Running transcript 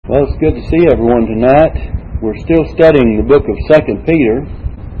Well, it's good to see everyone tonight. We're still studying the book of 2 Peter,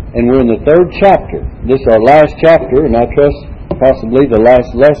 and we're in the 3rd chapter. This is our last chapter, and I trust possibly the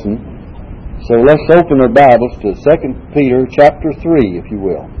last lesson. So let's open our Bibles to 2 Peter chapter 3, if you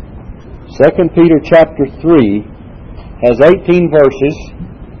will. 2 Peter chapter 3 has 18 verses,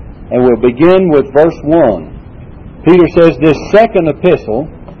 and we'll begin with verse 1. Peter says this second epistle,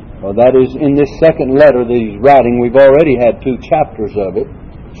 or that is in this second letter that he's writing, we've already had 2 chapters of it.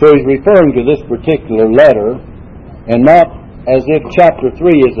 So he's referring to this particular letter, and not as if chapter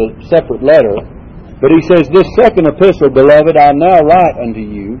 3 is a separate letter, but he says, "This second epistle, beloved, I now write unto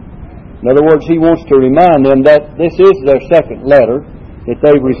you." In other words, he wants to remind them that this is their second letter that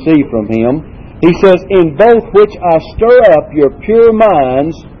they've received from him. He says, "In both which I stir up your pure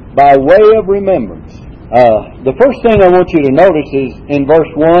minds by way of remembrance." The first thing I want you to notice is in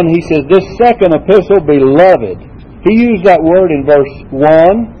verse 1, he says, "This second epistle, beloved." He used that word in verse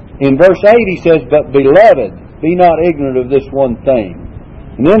 1. In verse 8 he says, "But beloved, be not ignorant of this one thing."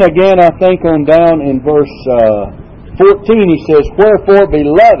 And then again, I think on down in verse 14 he says, "Wherefore,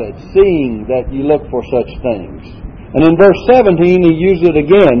 beloved, seeing that ye look for such things." And in verse 17 he used it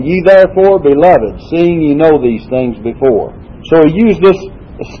again, "Ye therefore, beloved, seeing ye know these things before." So he used this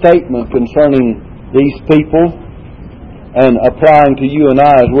statement concerning these people and applying to you and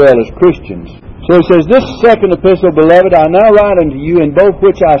I as well as Christians. So he says, "This second epistle, beloved, I now write unto you, in both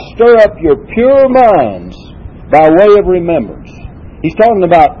which I stir up your pure minds by way of remembrance." He's talking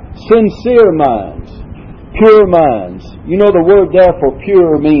about sincere minds, pure minds. You know, the word there for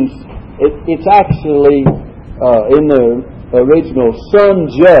pure means, it's actually in the original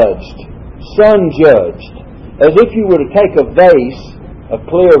sun-judged. Sun-judged. As if you were to take a vase, a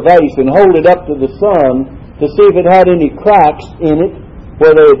clear vase, and hold it up to the sun to see if it had any cracks in it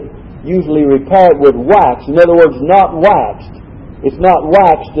where they usually repair it with wax. In other words, not waxed. It's not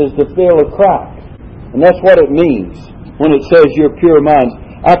waxed as to fill a crack. And that's what it means when it says your pure minds.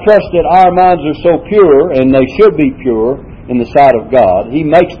 I trust that our minds are so pure, and they should be pure in the sight of God. He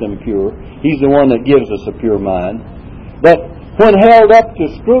makes them pure. He's the one that gives us a pure mind. But when held up to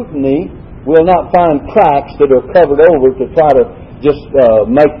scrutiny, we'll not find cracks that are covered over to try to just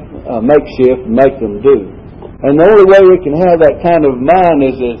make makeshift and make them do. And the only way we can have that kind of mind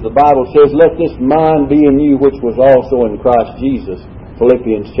is, as the Bible says, "Let this mind be in you which was also in Christ Jesus."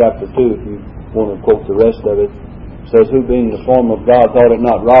 Philippians chapter 2, if you want to quote the rest of it, says, "Who being the form of God thought it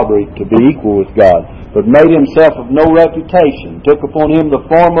not robbery to be equal with God, but made himself of no reputation, took upon him the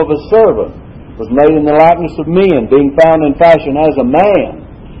form of a servant, was made in the likeness of men, being found in fashion as a man.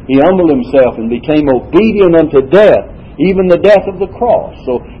 He humbled himself and became obedient unto death, even the death of the cross."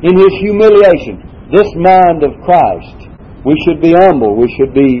 So in his humiliation, this mind of Christ, we should be humble. We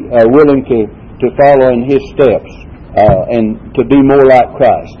should be willing to follow in his steps and to be more like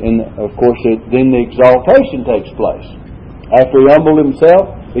Christ. And of course, then the exaltation takes place. After he humbled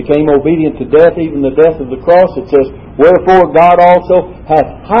himself, became obedient to death, even the death of the cross, it says, "Wherefore God also hath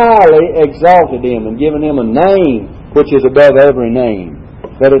highly exalted him and given him a name which is above every name,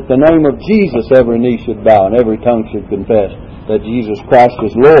 that at the name of Jesus every knee should bow and every tongue should confess that Jesus Christ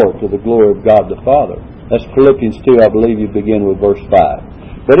is Lord, to the glory of God the Father." That's Philippians 2, I believe you begin with verse 5.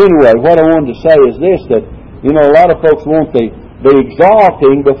 But anyway, what I wanted to say is this, that, you know, a lot of folks want the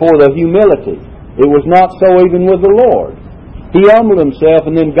exalting before the humility. It was not so even with the Lord. He humbled himself,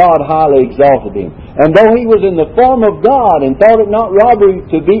 and then God highly exalted him. And though he was in the form of God and thought it not robbery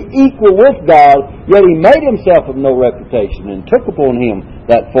to be equal with God, yet he made himself of no reputation and took upon him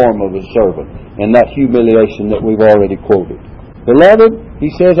that form of a servant and that humiliation that we've already quoted. Beloved, he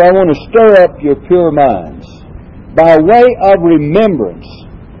says, I want to stir up your pure minds by way of remembrance.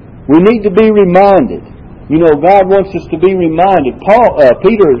 We need to be reminded. You know, God wants us to be reminded.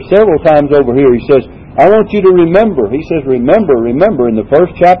 Peter, several times over here, he says, I want you to remember. He says, remember in the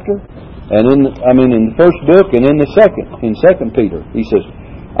first chapter, and in the first book, and in the second, in 2 Peter. He says,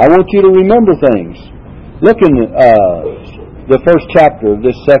 I want you to remember things. Look in the first chapter of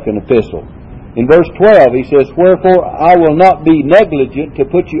this second epistle. In verse 12, he says, Wherefore I will not be negligent to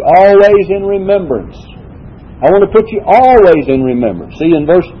put you always in remembrance. I want to put you always in remembrance. See, in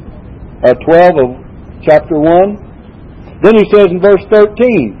verse 12 of chapter 1. Then he says in verse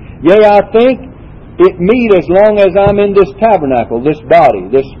 13, Yea, I think it meet as long as I'm in this tabernacle, this body,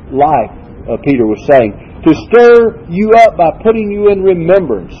 this life, Peter was saying, to stir you up by putting you in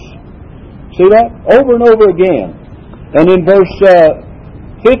remembrance. See that? Over and over again. And in verse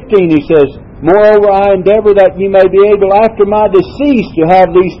 15 he says, Moreover, I endeavor that ye may be able after my decease to have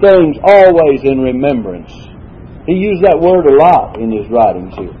these things always in remembrance. He used that word a lot in his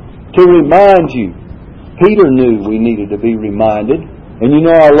writings here. To remind you. Peter knew we needed to be reminded. And you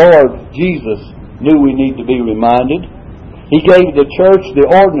know, our Lord Jesus knew we need to be reminded. He gave the church the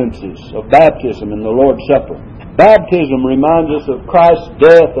ordinances of baptism and the Lord's Supper. Baptism reminds us of Christ's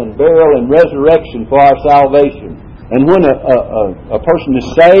death and burial and resurrection for our salvation. And when a person is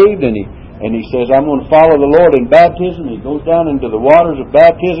saved and he says, I'm going to follow the Lord in baptism, he goes down into the waters of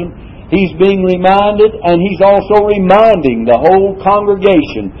baptism, he's being reminded, and he's also reminding the whole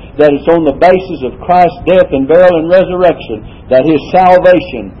congregation that it's on the basis of Christ's death and burial and resurrection that his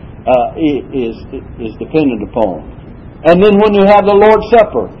salvation is dependent upon. And then when you have the Lord's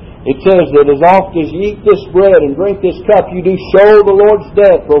Supper, it says that as oft as you eat this bread and drink this cup, you do show the Lord's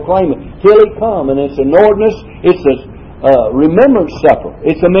death, proclaim it, till He come. And it's an ordinance, it's a remembrance supper.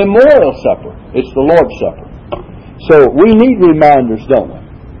 It's a memorial supper. It's the Lord's Supper. So we need reminders, don't we?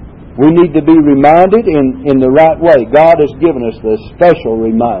 We need to be reminded in the right way. God has given us the special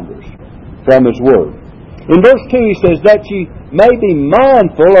reminders from His Word. In verse 2 He says, that ye may be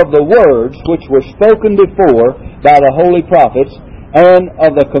mindful of the words which were spoken before by the holy prophets, and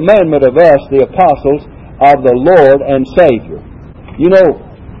of the commandment of us, the apostles of the Lord and Savior. You know,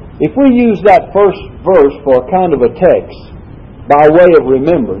 if we use that first verse for kind of a text, by way of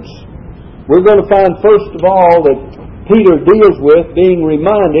remembrance, we're going to find first of all that Peter deals with being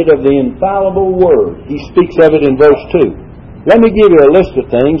reminded of the infallible Word. He speaks of it in verse 2. Let me give you a list of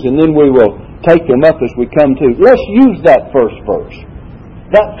things, and then we will take them up as we come to. Let's use that first verse.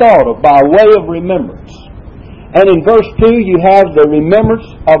 That thought of by way of remembrance. And in verse 2 you have the remembrance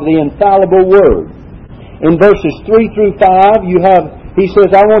of the infallible Word. In verses 3 through 5 he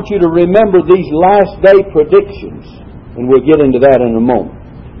says, I want you to remember these last day predictions. And we'll get into that in a moment.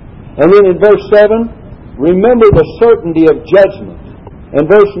 And then in verse 7, remember the certainty of judgment. In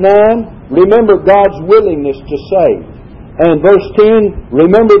verse 9, remember God's willingness to save. And verse 10,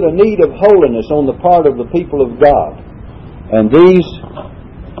 remember the need of holiness on the part of the people of God. And these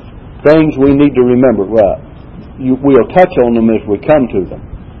things we need to remember. Well, we'll touch on them as we come to them.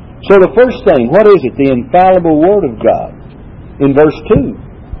 So the first thing, what is it? The infallible Word of God. In verse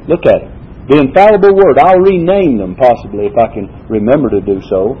 2, look at it. The infallible Word. I'll rename them possibly if I can remember to do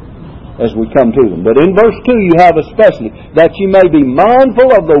so as we come to them. But in verse 2 you have especially, that you may be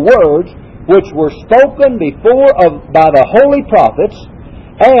mindful of the words which were spoken before by the holy prophets,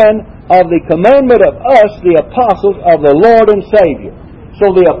 and of the commandment of us, the apostles of the Lord and Savior.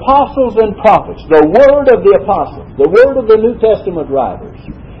 So the apostles and prophets, the word of the apostles, the word of the New Testament writers,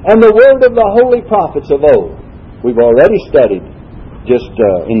 and the word of the holy prophets of old. We've already studied just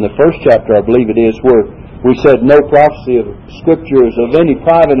in the first chapter, I believe it is, where we said no prophecy of Scripture is of any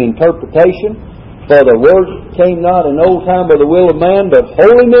private interpretation, for the word came not in old time by the will of man, but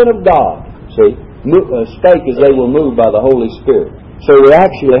holy men of God, spake as they were moved by the Holy Spirit. So we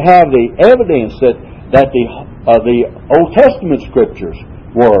actually have the evidence that the Old Testament Scriptures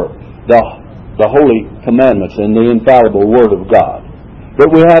were the holy commandments and the infallible Word of God.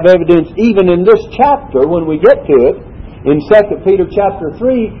 But we have evidence even in this chapter, when we get to it, in 2 Peter chapter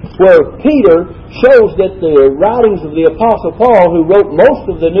 3, where Peter shows that the writings of the Apostle Paul, who wrote most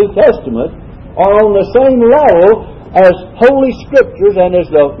of the New Testament, are on the same level as Holy Scriptures and as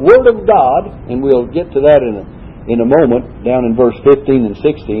the Word of God. And we'll get to that in a moment, down in verse 15 and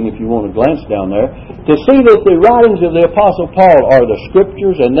 16, if you want to glance down there, to see that the writings of the Apostle Paul are the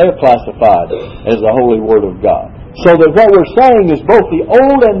Scriptures, and they're classified as the Holy Word of God. So that what we're saying is both the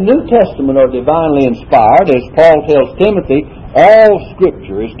Old and New Testament are divinely inspired. As Paul tells Timothy, all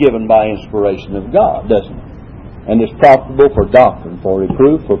Scripture is given by inspiration of God, doesn't it? And is profitable for doctrine, for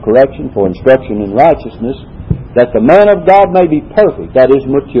reproof, for correction, for instruction in righteousness, that the man of God may be perfect, that is,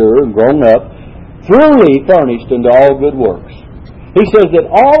 mature and grown up, truly furnished unto all good works. He says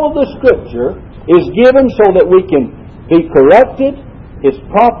that all of the Scripture is given so that we can be corrected. It's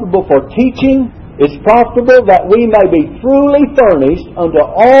profitable for teaching. It's profitable that we may be truly furnished unto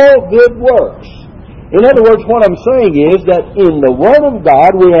all good works. In other words, what I'm saying is that in the Word of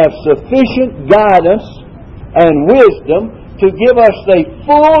God we have sufficient guidance and wisdom to give us the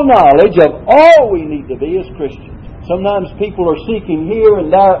full knowledge of all we need to be as Christians. Sometimes people are seeking here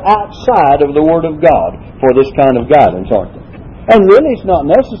and there outside of the Word of God for this kind of guidance, aren't they? And really it's not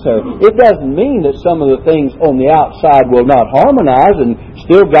necessary. It doesn't mean that some of the things on the outside will not harmonize and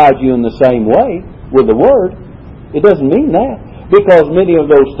still guide you in the same way with the Word. It doesn't mean that. Because many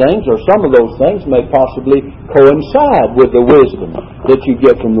of those things, or some of those things, may possibly coincide with the wisdom that you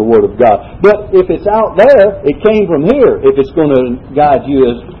get from the Word of God. But if it's out there, it came from here, if it's going to guide you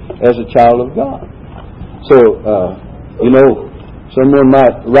as a child of God. So, someone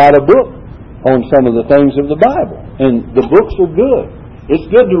might write a book on some of the things of the Bible. And the books are good. It's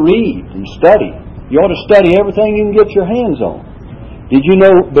good to read and study. You ought to study everything you can get your hands on. Did you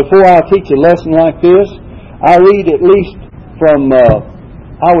know, before I teach a lesson like this, I read at least from,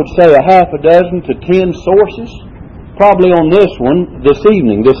 I would say, a half a dozen to 10 sources? Probably on this one, this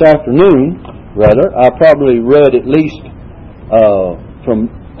afternoon, I probably read at least from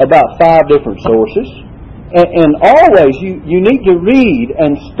about 5 different sources. And always, you need to read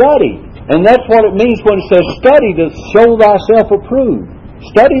and study. And that's what it means when it says, study to show thyself approved.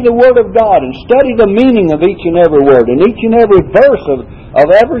 Study the Word of God and study the meaning of each and every word and each and every verse of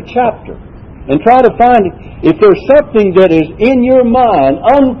every chapter. And try to find, if there's something that is in your mind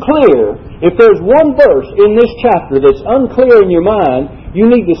unclear, if there's one verse in this chapter that's unclear in your mind, you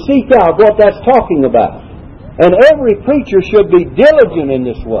need to seek out what that's talking about. And every preacher should be diligent in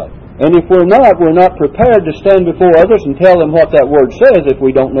this way. And if we're not prepared to stand before others and tell them what that Word says if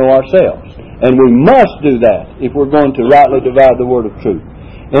we don't know ourselves. And we must do that if we're going to rightly divide the Word of truth.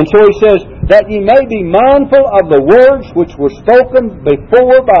 And so he says, that ye may be mindful of the words which were spoken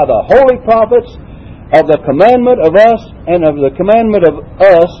before by the holy prophets, of the commandment of us, and of the commandment of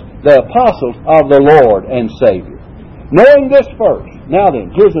us, the apostles of the Lord and Savior. Knowing this first. Now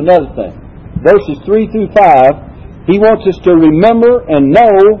then, here's another thing. Verses 3 through 5, he wants us to remember and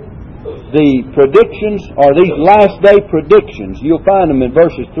know the predictions, or these last day predictions. You'll find them in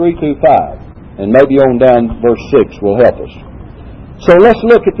verses 3 through 5. And maybe on down verse 6 will help us. So let's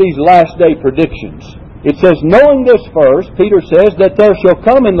look at these last day predictions. It says, knowing this first, Peter says, that there shall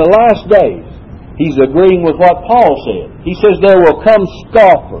come in the last days. He's agreeing with what Paul said. He says there will come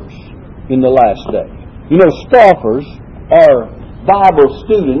scoffers in the last days. You know, scoffers are Bible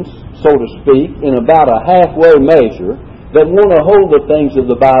students, so to speak, in about a halfway measure, that want to hold the things of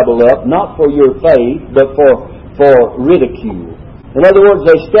the Bible up, not for your faith, but for ridicule. In other words,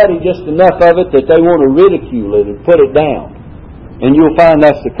 they study just enough of it that they want to ridicule it and put it down. And you'll find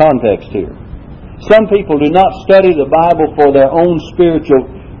that's the context here. Some people do not study the Bible for their own spiritual,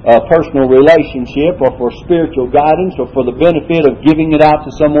 personal relationship, or for spiritual guidance, or for the benefit of giving it out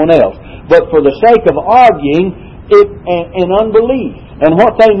to someone else, but for the sake of arguing it and unbelief. And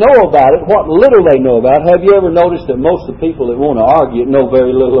what they know about it, what little they know about it. Have you ever noticed that most of the people that want to argue it know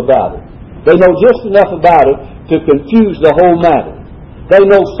very little about it? They know just enough about it to confuse the whole matter. They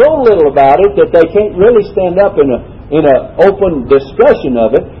know so little about it that they can't really stand up in an open discussion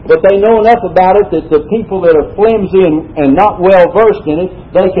of it, but they know enough about it that the people that are flimsy and not well versed in it,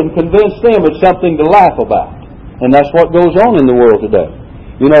 they can convince them it's something to laugh about. And that's what goes on in the world today.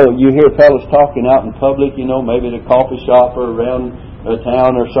 You know, you hear fellas talking out in public, you know, maybe at a coffee shop or around a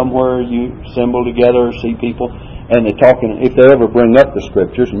town or somewhere you assemble together or see people, and they're talking, if they ever bring up the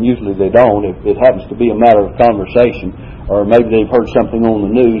Scriptures, and usually they don't, if it happens to be a matter of conversation, or maybe they've heard something on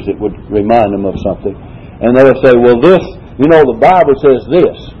the news that would remind them of something, and they'll say, well, this, you know, the Bible says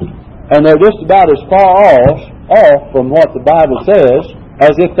this. And they're just about as far off from what the Bible says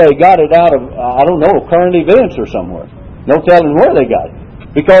as if they got it out of, I don't know, current events or somewhere. No telling where they got it.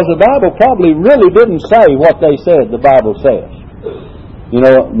 Because the Bible probably really didn't say what they said the Bible says. You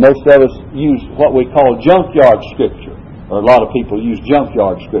know, most of us use what we call junkyard Scripture. Or a lot of people use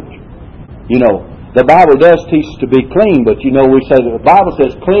junkyard Scripture. You know, the Bible does teach to be clean, but you know, we say that the Bible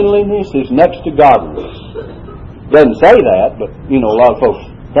says cleanliness is next to godliness. It doesn't say that, but you know, a lot of folks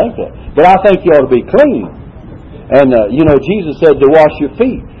think that. But I think you ought to be clean. And you know, Jesus said to wash your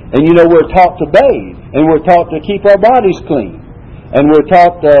feet. And you know, we're taught to bathe, and we're taught to keep our bodies clean. And we're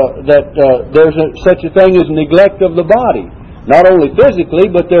taught that there's such a thing as neglect of the body. Not only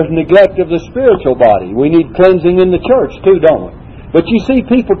physically, but there's neglect of the spiritual body. We need cleansing in the church too, don't we? But you see,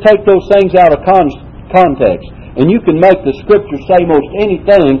 people take those things out of context. And you can make the Scripture say most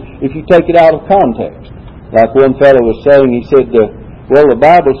anything if you take it out of context. Like one fellow was saying, he said, well, the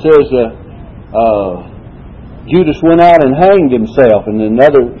Bible says Judas went out and hanged himself. And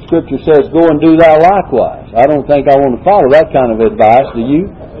another Scripture says, go and do thou likewise. I don't think I want to follow that kind of advice, do you?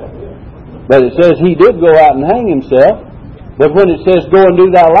 But it says he did go out and hang himself. But when it says, go and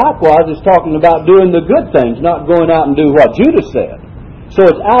do thou likewise, it's talking about doing the good things, not going out and do what Judas said. So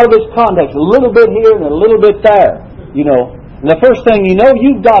it's out of its context, a little bit here and a little bit there. You know, and the first thing you know,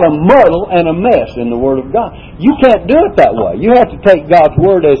 you've got a muddle and a mess in the Word of God. You can't do it that way. You have to take God's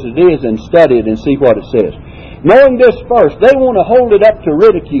Word as it is and study it and see what it says. Knowing this first, they want to hold it up to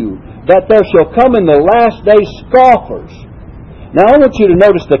ridicule, that there shall come in the last days scoffers. Now I want you to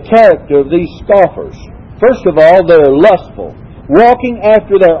notice the character of these scoffers. First of all, they're lustful, walking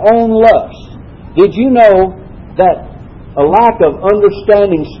after their own lusts. Did you know that a lack of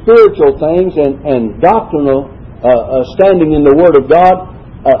understanding spiritual things and doctrinal standing in the Word of God,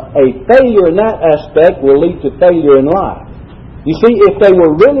 a failure in that aspect will lead to failure in life. You see, if they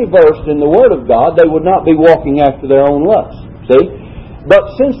were really versed in the Word of God, they would not be walking after their own lusts. See? But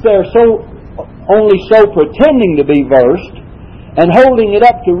since they're only so pretending to be versed and holding it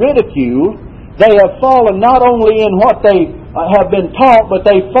up to ridicule, they have fallen not only in what they have been taught, but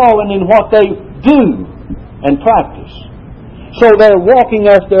they've fallen in what they do and practice. So they're walking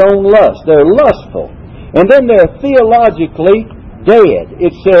after their own lust. They're lustful. And then they're theologically dead,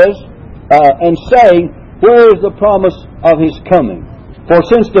 it says, and saying, where is the promise of His coming? For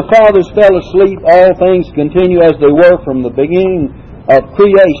since the fathers fell asleep, all things continue as they were from the beginning of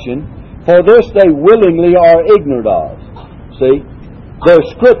creation. For this they willingly are ignorant of. See? They're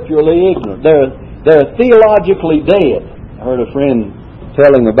scripturally ignorant. They're theologically dead. I heard a friend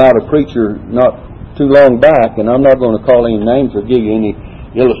telling about a preacher not too long back, and I'm not going to call any names or give you any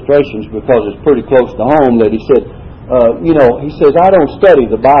illustrations because it's pretty close to home, that he said, he says, I don't study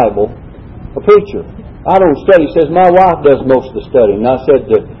the Bible. A preacher. I don't study. He says, my wife does most of the studying. And I said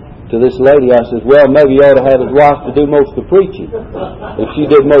to this lady, I says, well, maybe you ought to have his wife to do most of the preaching. If she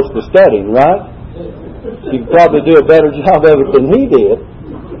did most of the studying, right? She could probably do a better job of it than he did.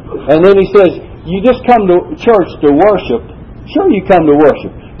 And then he says, you just come to church to worship. Sure, you come to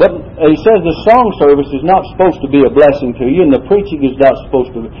worship. But he says the song service is not supposed to be a blessing to you, and the preaching is not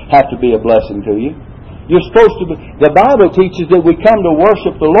supposed to have to be a blessing to you. You're supposed to be, the Bible teaches that we come to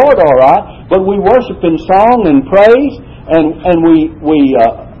worship the Lord, all right, but we worship in song and praise, and we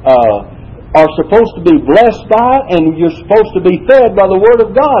are supposed to be blessed by it, and you're supposed to be fed by the Word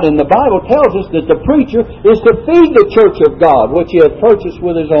of God. And the Bible tells us that the preacher is to feed the church of God, which He has purchased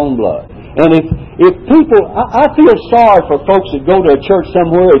with His own blood. And if people, I feel sorry for folks that go to a church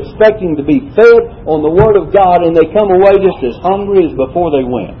somewhere expecting to be fed on the Word of God, and they come away just as hungry as before they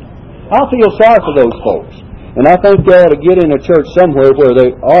went. I feel sorry for those folks. And I think they ought to get in a church somewhere where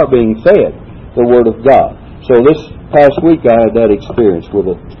they are being fed the Word of God. So this past week I had that experience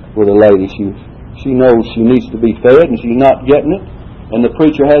with a lady. She knows she needs to be fed and she's not getting it. And the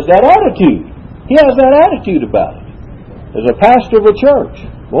preacher has that attitude. He has that attitude about it. As a pastor of a church,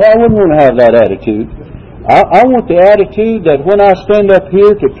 well, I wouldn't want to have that attitude. I want the attitude that when I stand up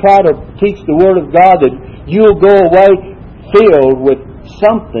here to try to teach the Word of God, that you'll go away filled with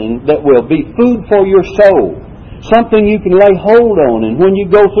something that will be food for your soul. Something you can lay hold on, and when you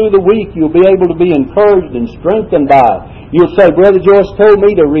go through the week, you'll be able to be encouraged and strengthened by it. You'll say, Brother Joyce told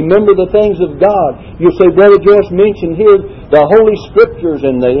me to remember the things of God. You'll say, Brother Joyce mentioned here the Holy Scriptures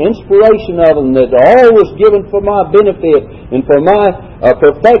and the inspiration of them, that all was given for my benefit and for my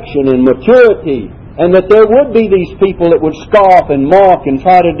perfection and maturity, and that there would be these people that would scoff and mock and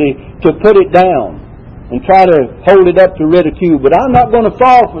try to put it down and try to hold it up to ridicule. But I'm not going to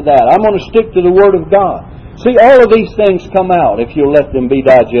fall for that. I'm going to stick to the Word of God. See, all of these things come out if you'll let them be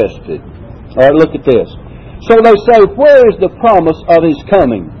digested. All right, look at this. So they say, where is the promise of His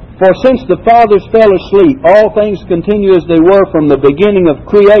coming? For since the fathers fell asleep, all things continue as they were from the beginning of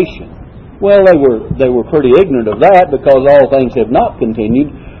creation. Well, they were pretty ignorant of that, because all things have not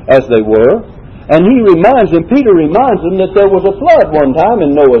continued as they were. And Peter reminds them that there was a flood one time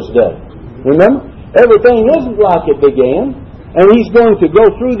in Noah's day. Remember? Everything isn't like it began. And he's going to go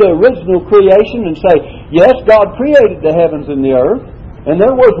through the original creation and say, yes, God created the heavens and the earth, and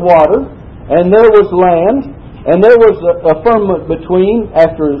there was water, and there was land, and there was a firmament between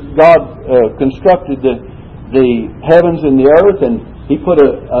after God constructed the heavens and the earth, and He put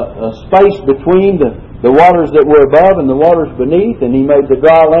a space between the waters that were above and the waters beneath, and He made the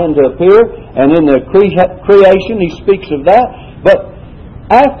dry land to appear. And in the creation He speaks of that. But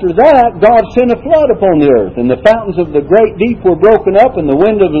after that, God sent a flood upon the earth, and the fountains of the great deep were broken up, and the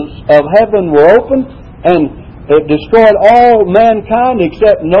windows of heaven were opened, and it destroyed all mankind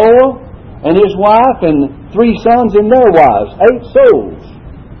except Noah and his wife and 3 sons and their wives. 8 souls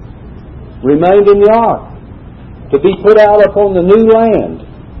remained in the ark to be put out upon the new land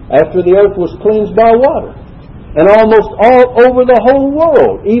after the earth was cleansed by water. And almost all over the whole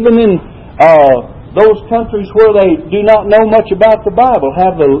world, even in those countries where they do not know much about the Bible,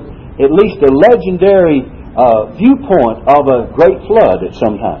 have at least a legendary viewpoint of a great flood at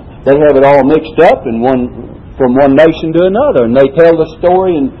some time. They have it all mixed up from one nation to another, and they tell the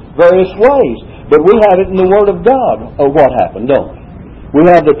story in various ways. But we have it in the Word of God of what happened, don't we? We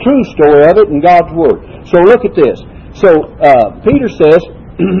have the true story of it in God's Word. So look at this. So Peter says,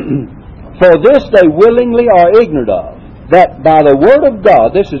 for this they willingly are ignorant of, that by the Word of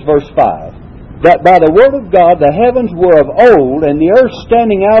God, this is verse 5, that by the Word of God the heavens were of old, and the earth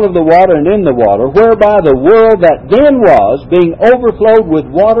standing out of the water and in the water, whereby the world that then was, being overflowed with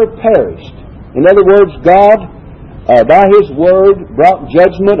water, perished. In other words, God, by His Word, brought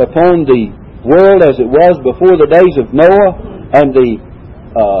judgment upon the world as it was before the days of Noah, and the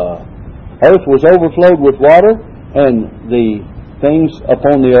earth was overflowed with water, and the things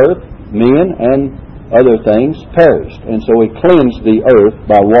upon the earth, men and other things, perished. And so He cleansed the earth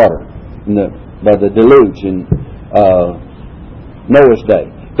by water, by the deluge in Noah's day.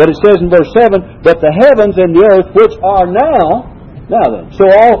 But it says in verse 7, but the heavens and the earth which are now then, so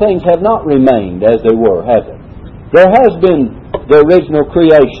all things have not remained as they were, have they? There has been the original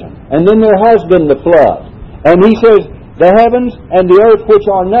creation, and then there has been the flood. And He says, the heavens and the earth which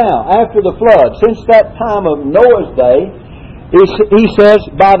are now, after the flood, since that time of Noah's day, He says,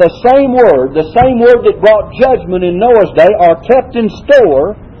 by the same word that brought judgment in Noah's day, are kept in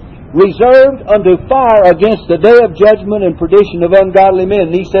store, reserved unto fire against the day of judgment and perdition of ungodly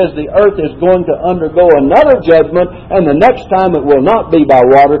men. And He says the earth is going to undergo another judgment, and the next time it will not be by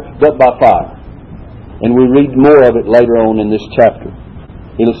water, but by fire. And we read more of it later on in this chapter.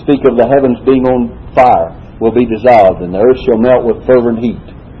 It'll speak of the heavens being on fire, will be dissolved, and the earth shall melt with fervent heat.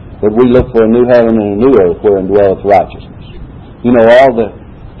 But we look for a new heaven and a new earth wherein dwelleth righteousness. You know, all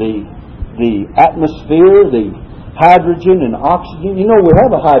the atmosphere, the hydrogen and oxygen. You know, we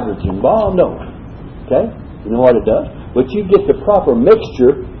have a hydrogen bomb, don't we? Okay? You know what it does? But you get the proper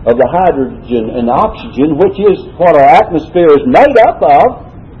mixture of the hydrogen and oxygen, which is what our atmosphere is made up of,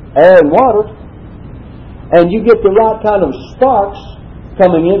 air and water. And you get the right kind of sparks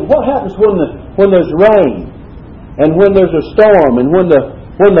coming in. What happens when there's rain, and when there's a storm, and when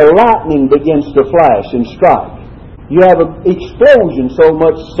the lightning begins to flash and strike? You have an explosion so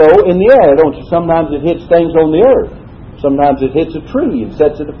much so in the air, don't you? Sometimes it hits things on the earth. Sometimes it hits a tree and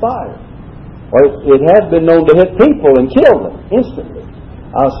sets it afire. Or it has been known to hit people and kill them instantly.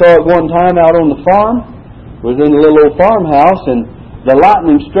 I saw it one time out on the farm. It was in a little old farmhouse, and the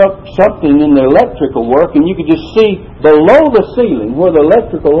lightning struck something in the electrical work, and you could just see below the ceiling, where the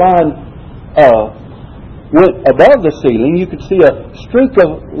electrical line went above the ceiling, you could see a streak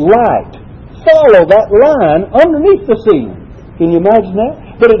of light follow that line underneath the ceiling. Can you imagine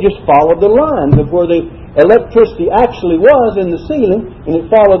that? But it just followed the lines of where the electricity actually was in the ceiling, and it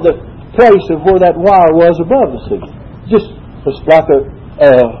followed the place of where that wire was above the ceiling. Just like a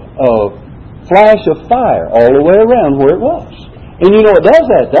flash of fire all the way around where it was. And you know, it does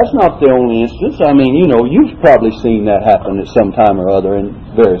that. That's not the only instance. I mean, you know, you've probably seen that happen at some time or other in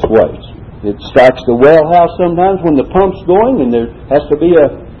various ways. It strikes the well house sometimes when the pump's going, and there has to be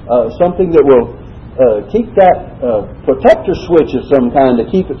something that will keep that protector switch of some kind to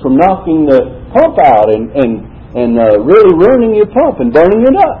keep it from knocking the pump out and really ruining your pump and burning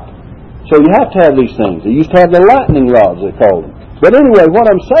it up. So you have to have these things. They used to have the lightning rods, they called them. But anyway, what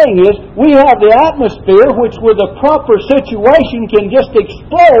I'm saying is, we have the atmosphere which with a proper situation can just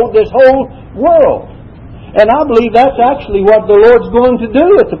explode this whole world. And I believe that's actually what the Lord's going to do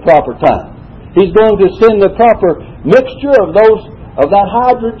at the proper time. He's going to send the proper mixture of that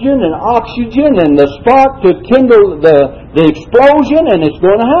hydrogen and oxygen and the spark to kindle the explosion, and it's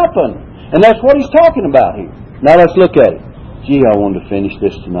going to happen. And that's what He's talking about here. Now let's look at it. Gee, I wanted to finish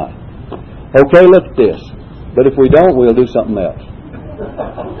this tonight. Okay, look at this. But if we don't, we'll do something else.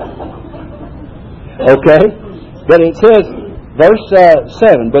 Okay? But it says, verse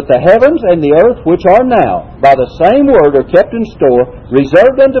 7, but the heavens and the earth which are now, by the same word are kept in store,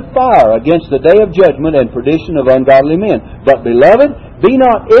 reserved unto fire against the day of judgment and perdition of ungodly men. But, beloved, be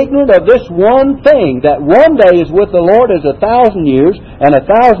not ignorant of this one thing, that one day is with the Lord as 1,000 years, and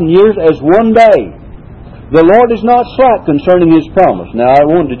 1,000 years as one day. The Lord is not slack concerning His promise. Now, I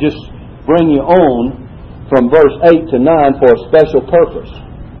wanted to just bring you on from verse 8 to 9 for a special purpose.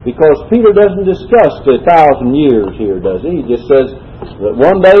 Because Peter doesn't discuss the 1,000 years here, does he? He just says that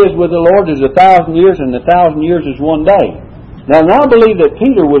one day is with the Lord is 1,000 years, and 1,000 years is one day. Now, I believe that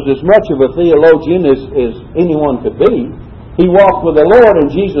Peter was as much of a theologian as anyone could be. He walked with the Lord,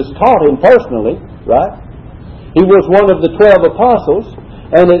 and Jesus taught him personally, right? He was one of the 12 apostles,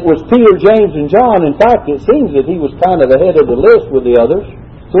 and it was Peter, James, and John. In fact, it seems that he was kind of the head of the list with the others.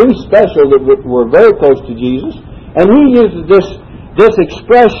 3 special that were very close to Jesus. And he uses this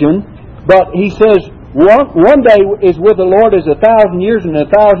expression, but he says, one day is with the Lord as 1,000 years, and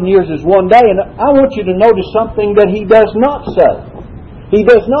 1,000 years is one day. And I want you to notice something that he does not say. He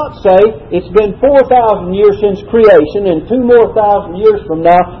does not say, it's been 4,000 years since creation, and 2 more thousand years from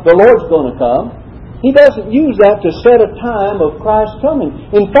now, the Lord's going to come. He doesn't use that to set a time of Christ's coming.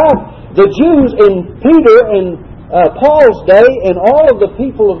 In fact, the Jews in Peter and Paul's day, and all of the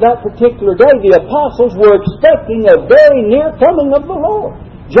people of that particular day, the apostles, were expecting a very near coming of the Lord.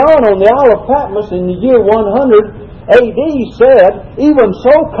 John on the Isle of Patmos in the year 100 A.D. said, even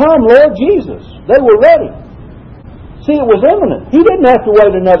so come Lord Jesus. They were ready. See, it was imminent. He didn't have to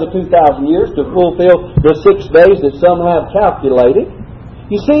wait another 2,000 years to fulfill the 6 days that some have calculated.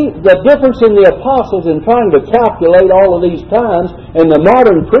 You see, the difference in the apostles in trying to calculate all of these times and the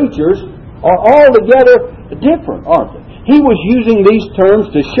modern preachers are altogether different, aren't they? He was using these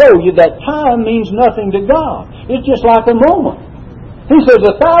terms to show you that time means nothing to God. It's just like a moment. He says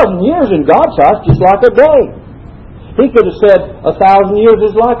 1,000 years in God's eyes is just like a day. He could have said 1,000 years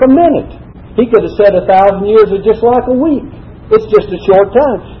is like a minute. He could have said 1,000 years is just like a week. It's just a short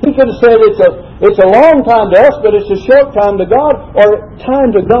time. He could have said it's a long time to us, but it's a short time to God, or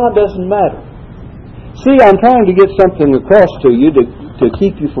time to God doesn't matter. See, I'm trying to get something across to you to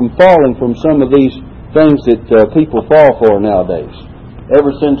keep you from falling from some of these things that people fall for nowadays.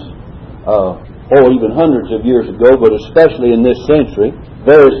 Ever since, even hundreds of years ago, but especially in this century,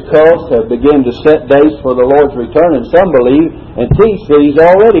 various cults have begun to set dates for the Lord's return, and some believe and teach that He's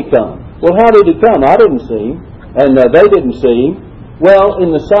already come. Well, how did He come? I didn't see Him, and they didn't see Him. Well, in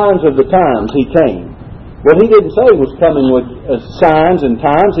the signs of the times He came. Well, He didn't say He was coming with signs and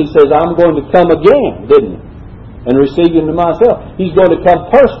times. He says, I'm going to come again, didn't He? And receive Him to myself. He's going to come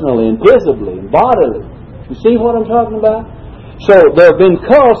personally and visibly and bodily. You see what I'm talking about? So there have been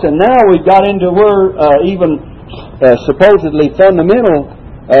cults, and now we've got into where even supposedly fundamental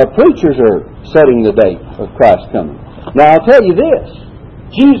preachers are setting the date of Christ coming. Now, I'll tell you this.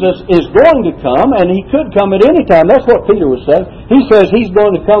 Jesus is going to come, and He could come at any time. That's what Peter was saying. He says He's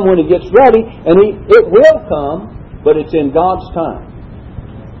going to come when He gets ready, and it will come, but it's in God's time.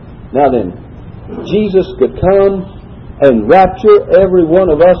 Now then, Jesus could come and rapture every one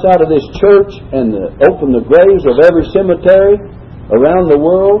of us out of this church and open the graves of every cemetery around the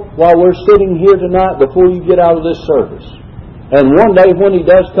world while we're sitting here tonight before you get out of this service. And one day when He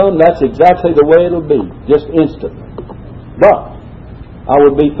does come, that's exactly the way it'll be, just instantly. But I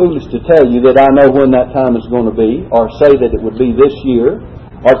would be foolish to tell you that I know when that time is going to be, or say that it would be this year,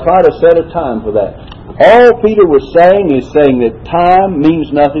 or try to set a time for that. All Peter was saying is saying that time means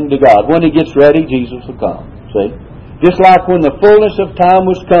nothing to God. When He gets ready, Jesus will come. See? Just like when the fullness of time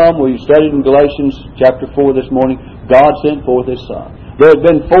was come, we studied in Galatians chapter 4 this morning, God sent forth His Son. There had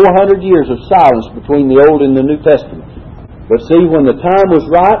been 400 years of silence between the Old and the New Testament. But see, when the time was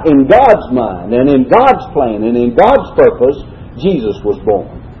right, in God's mind, and in God's plan, and in God's purpose, Jesus was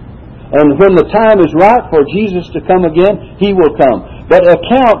born. And when the time is right for Jesus to come again, He will come. But in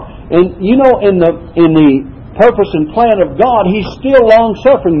the purpose and plan of God, He's still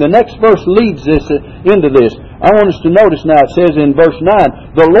long-suffering. The next verse leads us into this. I want us to notice now, it says in verse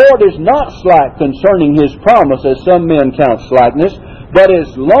 9, the Lord is not slack concerning His promise, as some men count slackness, but is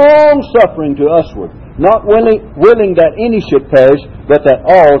long-suffering to usward, not willing that any should perish, but that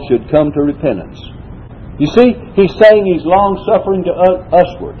all should come to repentance. You see, He's saying He's long-suffering to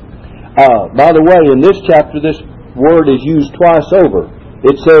usward. By the way, in this chapter, this word is used twice over.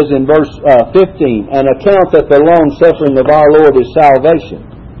 It says in verse 15, an account that the long-suffering of our Lord is salvation.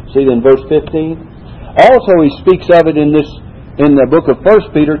 See in verse 15? Also, he speaks of it in the book of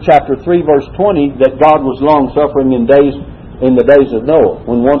 1 Peter, chapter 3, verse 20, that God was long-suffering in the days of Noah,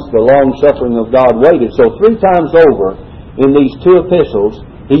 when once the long-suffering of God waited. So 3 times over in these 2 epistles,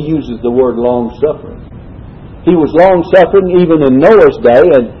 he uses the word long-suffering. He was long-suffering even in Noah's day,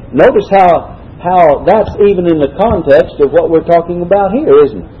 and notice how that's even in the context of what we're talking about here,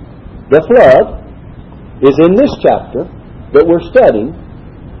 isn't it? The flood is in this chapter that we're studying,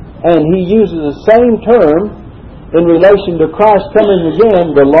 and he uses the same term in relation to Christ coming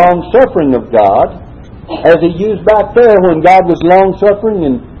again, the long-suffering of God, as he used back there when God was long-suffering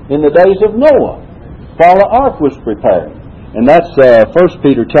in the days of Noah, while the ark was prepared. And that's 1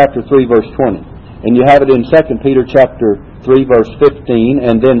 Peter chapter 3, verse 20. And you have it in 2 Peter chapter 3, verse 15,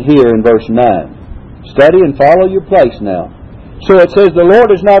 and then here in verse 9. Study and follow your place now. So it says, the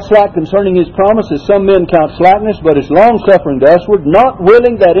Lord is not slack concerning His promise, as some men count slackness, but is long-suffering to usward, not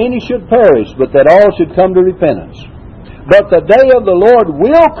willing that any should perish, but that all should come to repentance. But the day of the Lord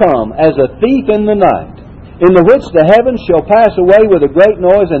will come as a thief in the night, in the which the heavens shall pass away with a great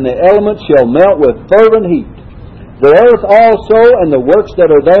noise, and the elements shall melt with fervent heat. The earth also and the works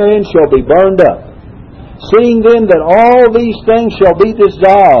that are therein shall be burned up. Seeing then that all these things shall be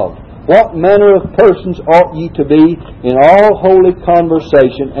dissolved, what manner of persons ought ye to be in all holy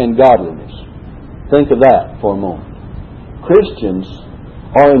conversation and godliness? Think of that for a moment. Christians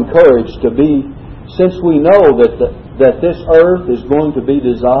are encouraged to be, since we know that this earth is going to be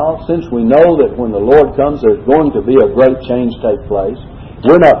dissolved, since we know that when the Lord comes there's going to be a great change take place,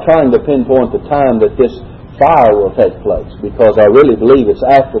 we're not trying to pinpoint the time that this fire will take place, because I really believe it's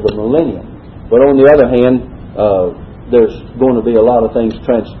after the millennium. But on the other hand, there's going to be a lot of things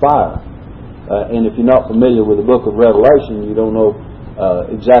transpire. And if you're not familiar with the book of Revelation, you don't know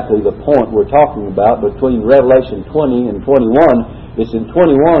exactly the point we're talking about. Between Revelation 20 and 21, It's in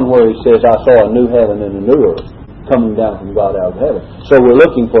 21 where he says, I saw a new heaven and a new earth coming down from God out of heaven. So we're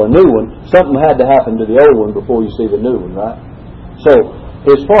looking for a new one. Something had to happen to the old one before you see the new one, right? So,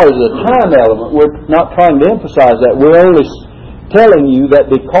 as far as the time element, we're not trying to emphasize that. We're only telling you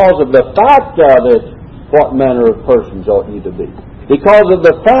that because of the fact of it, what manner of persons ought you to be. Because of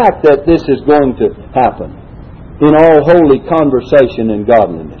the fact that this is going to happen in all holy conversation and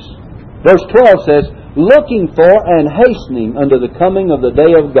godliness. Verse 12 says, looking for and hastening unto the coming of the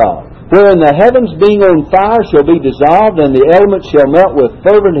day of God, wherein the heavens being on fire shall be dissolved, and the elements shall melt with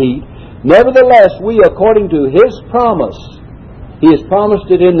fervent heat. Nevertheless, we, according to His promise, He has promised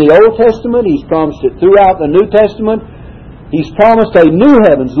it in the Old Testament, He's promised it throughout the New Testament, He's promised a new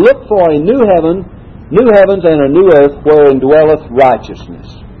heavens. Look for a new heavens and a new earth wherein dwelleth righteousness.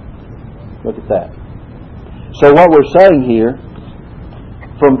 Look at that. So what we're saying here,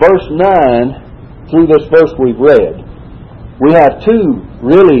 from verse 9 through this verse we've read, we have two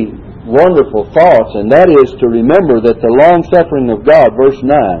really wonderful thoughts, and that is to remember that the long-suffering of God, verse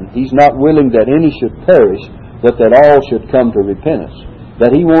 9, He's not willing that any should perish, but that all should come to repentance.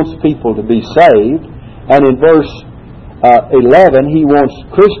 That He wants people to be saved, and in verse 11, He wants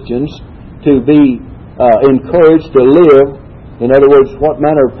Christians to be encouraged to live. In other words, what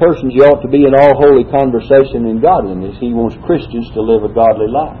manner of persons you ought to be in all holy conversation and godliness. He wants Christians to live a godly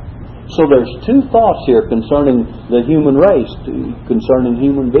life. So there's two thoughts here concerning the human race, concerning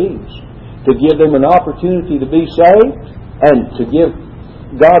human beings. To give them an opportunity to be saved, and to give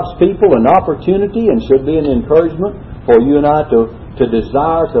God's people an opportunity, and should be an encouragement for you and I to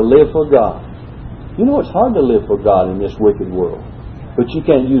desire to live for God. You know, it's hard to live for God in this wicked world, but you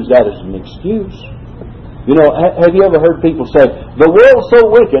can't use that as an excuse. You know, have you ever heard people say, the world's so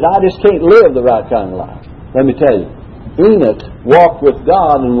wicked, I just can't live the right kind of life? Let me tell you, Enoch walked with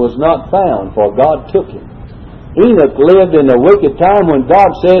God and was not found, for God took him. Enoch lived in a wicked time when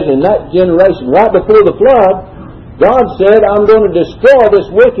God says in that generation, right before the flood, God said, I'm going to destroy this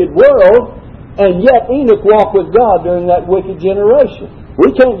wicked world, and yet Enoch walked with God during that wicked generation.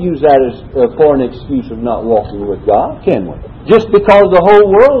 We can't use that as for an excuse of not walking with God, can we? Just because the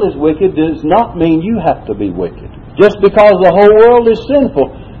whole world is wicked does not mean you have to be wicked. Just because the whole world is sinful.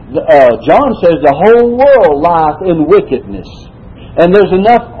 John says the whole world lieth in wickedness. And there's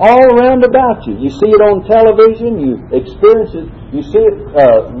enough all around about you. You see it on television, you experience it, you see it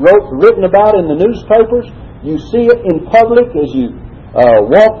written about in the newspapers, you see it in public as you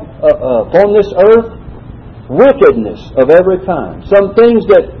walk upon this earth. Wickedness of every kind. Some things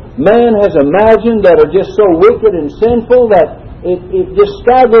that man has imagined that are just so wicked and sinful that it just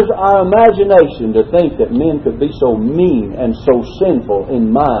staggers our imagination to think that men could be so mean and so sinful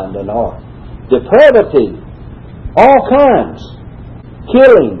in mind and heart. Depravity, all kinds.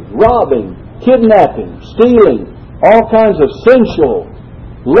 Killing, robbing, kidnapping, stealing, all kinds of sensual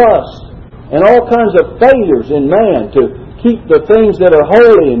lust, and all kinds of failures in man to keep the things that are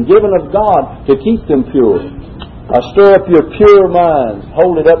holy and given of God, to keep them pure. Stir up your pure minds.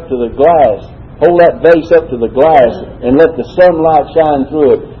 Hold it up to the glass. Hold that vase up to the glass and let the sunlight shine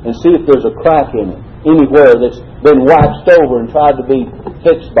through it and see if there's a crack in it anywhere that's been waxed over and tried to be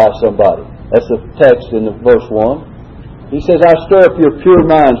fixed by somebody. That's the text in verse 1. He says, I stir up your pure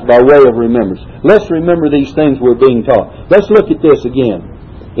minds by way of remembrance. Let's remember these things we're being taught. Let's look at this again.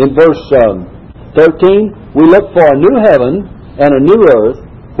 In verse 13, we look for a new heaven and a new earth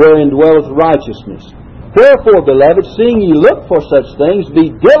wherein dwelleth righteousness. Wherefore, beloved, seeing ye look for such things,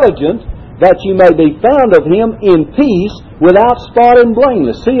 be diligent that you may be found of Him in peace, without spot and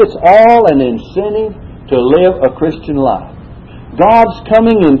blameless. See, it's all an incentive to live a Christian life. God's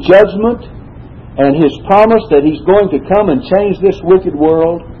coming in judgment, and His promise that He's going to come and change this wicked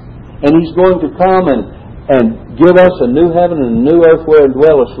world, and He's going to come and give us a new heaven and a new earth wherein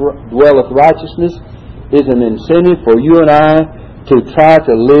dwelleth righteousness, is an incentive for you and I to try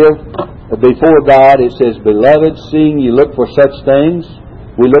to live before God. It says, beloved, seeing you look for such things,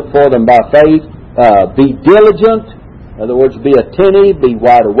 we look for them by faith. Be diligent. In other words, be attentive, be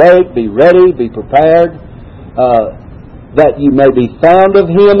wide awake, be ready, be prepared, that you may be found of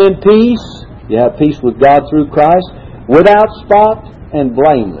Him in peace. You have peace with God through Christ, without spot and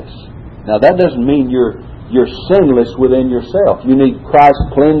blameless. Now that doesn't mean you're sinless within yourself. You need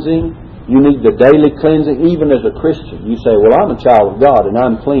Christ's cleansing. You need the daily cleansing, even as a Christian. You say, well, I'm a child of God and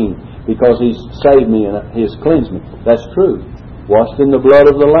I'm clean because He's saved me and He's cleansed me. That's true. Washed in the blood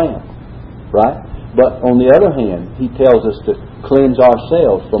of the Lamb. Right? But on the other hand, He tells us to cleanse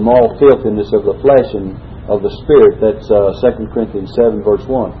ourselves from all filthiness of the flesh and of the Spirit. That's 2 Corinthians 7 verse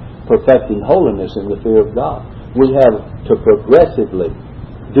 1. Perfecting holiness in the fear of God. We have to progressively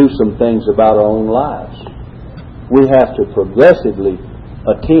do some things about our own lives. we have to progressively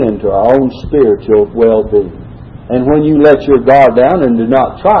attend to our own spiritual well-being. And when you let your guard down and do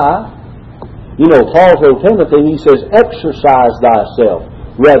not try, Paul told Timothy, he says, exercise thyself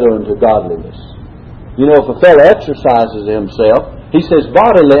rather unto godliness. If a fellow exercises himself, he says,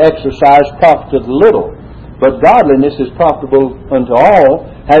 bodily exercise profiteth little, but godliness is profitable unto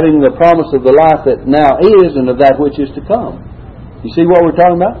all, having the promise of the life that now is and of that which is to come. You see what we're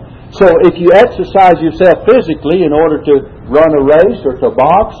talking about? So if you exercise yourself physically in order to run a race or to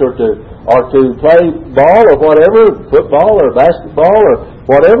box or to play ball or whatever, football or basketball or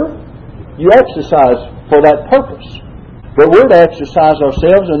whatever, you exercise for that purpose. But we're to exercise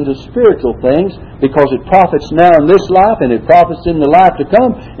ourselves into spiritual things because it profits now in this life and it profits in the life to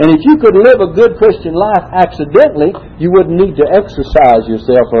come. And if you could live a good Christian life accidentally, you wouldn't need to exercise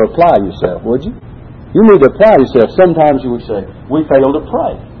yourself or apply yourself, would you? You need to apply yourself. Sometimes you would say, we fail to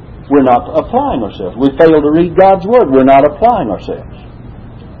pray. We're not applying ourselves. We fail to read God's Word. We're not applying ourselves.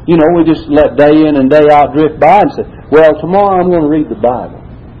 We just let day in and day out drift by and say, well, tomorrow I'm going to read the Bible.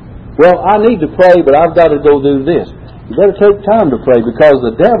 Well, I need to pray, but I've got to go do this. You better take time to pray because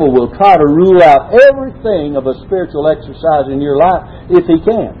the devil will try to rule out everything of a spiritual exercise in your life if he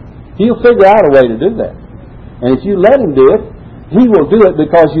can. He'll figure out a way to do that. And if you let him do it, he will do it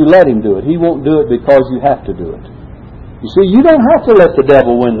because you let him do it. He won't do it because you have to do it. You see, you don't have to let the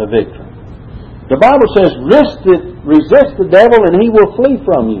devil win the victory. The Bible says, resist the devil and he will flee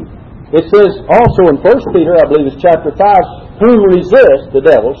from you. It says also in 1 Peter, I believe it's chapter 5, whom resist, the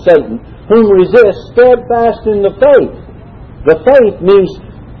devil, Satan, whom resist steadfast in the faith. The faith means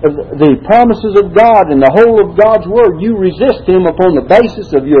the promises of God and the whole of God's Word. You resist him upon the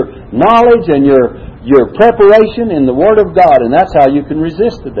basis of your knowledge and your preparation in the Word of God, and that's how you can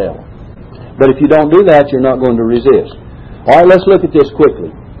resist the devil. But if you don't do that, you're not going to resist. All right, let's look at this quickly.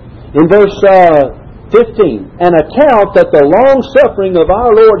 In verse 15, an account that the long-suffering of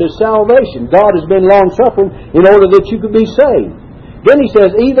our Lord is salvation. God has been long-suffering in order that you could be saved. Then he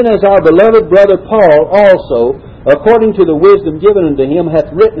says, even as our beloved brother Paul also, according to the wisdom given unto him,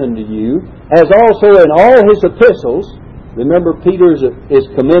 hath written unto you, as also in all his epistles. Remember, Peter is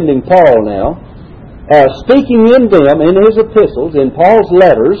commending Paul now. Speaking in them, in his epistles, in Paul's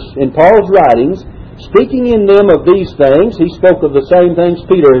letters, in Paul's writings, speaking in them of these things, he spoke of the same things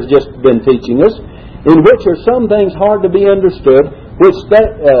Peter has just been teaching us, in which are some things hard to be understood, which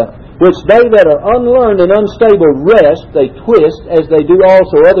they that are unlearned and unstable wrest, they twist, as they do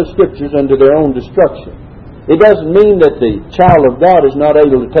also other scriptures unto their own destruction. It doesn't mean that the child of God is not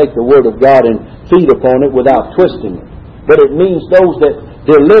able to take the Word of God and feed upon it without twisting it. But it means those that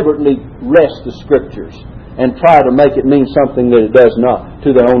deliberately wrest the Scriptures and try to make it mean something that it does not,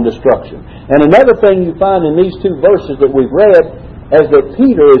 to their own destruction. And another thing you find in these two verses that we've read is that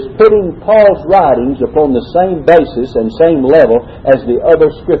Peter is putting Paul's writings upon the same basis and same level as the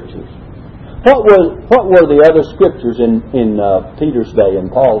other Scriptures. What were the other Scriptures in Peter's day and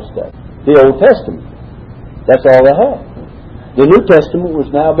Paul's day? The Old Testament. That's all they had. The New Testament was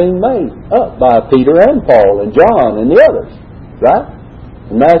now being made up by Peter and Paul and John and the others. Right?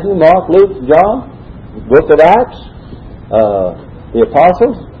 Matthew, Mark, Luke, John, the book of Acts, the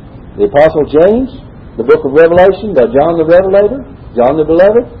Apostles, the Apostle James, the book of Revelation by John the Revelator, John the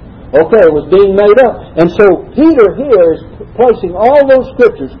Beloved. Okay, it was being made up. And so Peter here is placing all those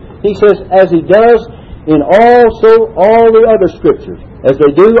Scriptures, he says, as he does in also all the other Scriptures, as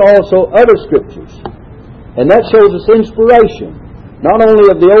they do also other Scriptures. And that shows us inspiration, not only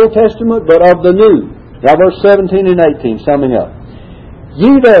of the Old Testament, but of the New. Now verse 17 and 18, summing up.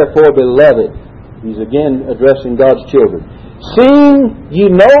 Ye therefore, beloved, he's again addressing God's children, seeing ye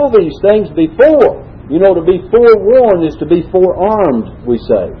know these things before. You know, to be forewarned is to be forearmed, we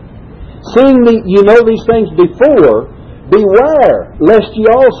say. Seeing ye know these things before, beware, lest ye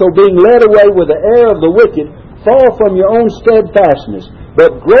also, being led away with the error of the wicked, fall from your own steadfastness,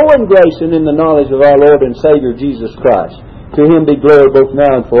 but grow in grace and in the knowledge of our Lord and Savior Jesus Christ. To Him be glory both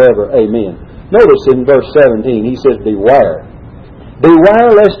now and forever. Amen. Notice in verse 17, he says, beware.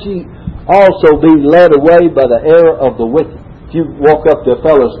 Beware lest ye also be led away by the error of the wicked. If you walk up to a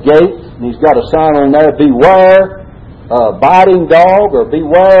fellow's gate and he's got a sign on there, beware biting dog or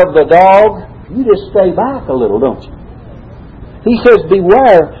beware of the dog, you just stay back a little, don't you? He says,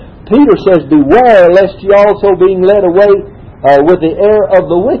 beware. Peter says, beware lest ye also being led away with the error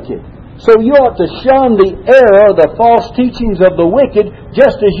of the wicked. So you ought to shun the error, the false teachings of the wicked,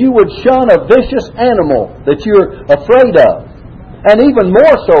 just as you would shun a vicious animal that you're afraid of. And even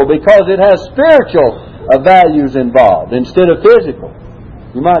more so because it has spiritual values involved instead of physical.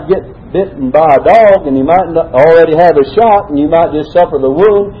 You might get bitten by a dog and you might already have a shot and you might just suffer the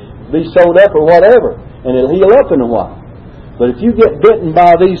wound, be sewed up or whatever. and it'll heal up in a while. But if you get bitten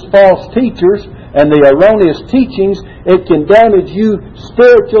by these false teachers and the erroneous teachings, it can damage you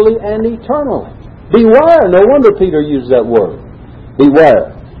spiritually and eternally. Beware. No wonder Peter used that word.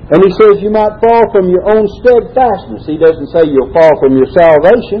 Beware. And he says you might fall from your own steadfastness. He doesn't say you'll fall from your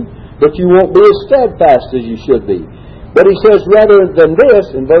salvation, but you won't be as steadfast as you should be. But he says rather than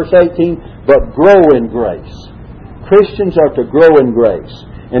this, in verse 18, but grow in grace. Christians are to grow in grace.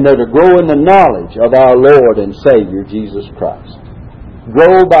 And they're to grow in the knowledge of our Lord and Savior, Jesus Christ.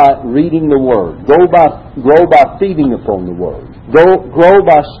 Grow by reading the Word. Grow by feeding upon the Word. Grow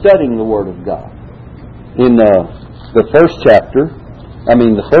by studying the Word of God. In the first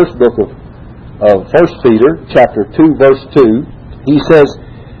book of 1 Peter, chapter 2, verse 2, he says,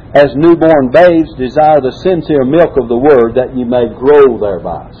 as newborn babes desire the sincere milk of the Word, that you may grow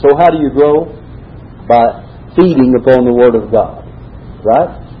thereby. So how do you grow? By feeding upon the Word of God.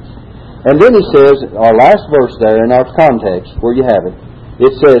 Right? And then he says, our last verse there in our context, where you have it,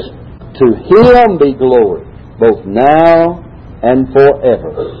 it says, to Him be glory, both now and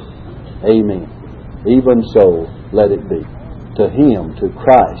forever. Amen. Even so, let it be. To Him, to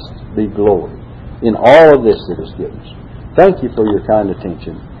Christ, be glory in all of this that is given us. Thank you for your kind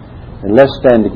attention. And let's stand together.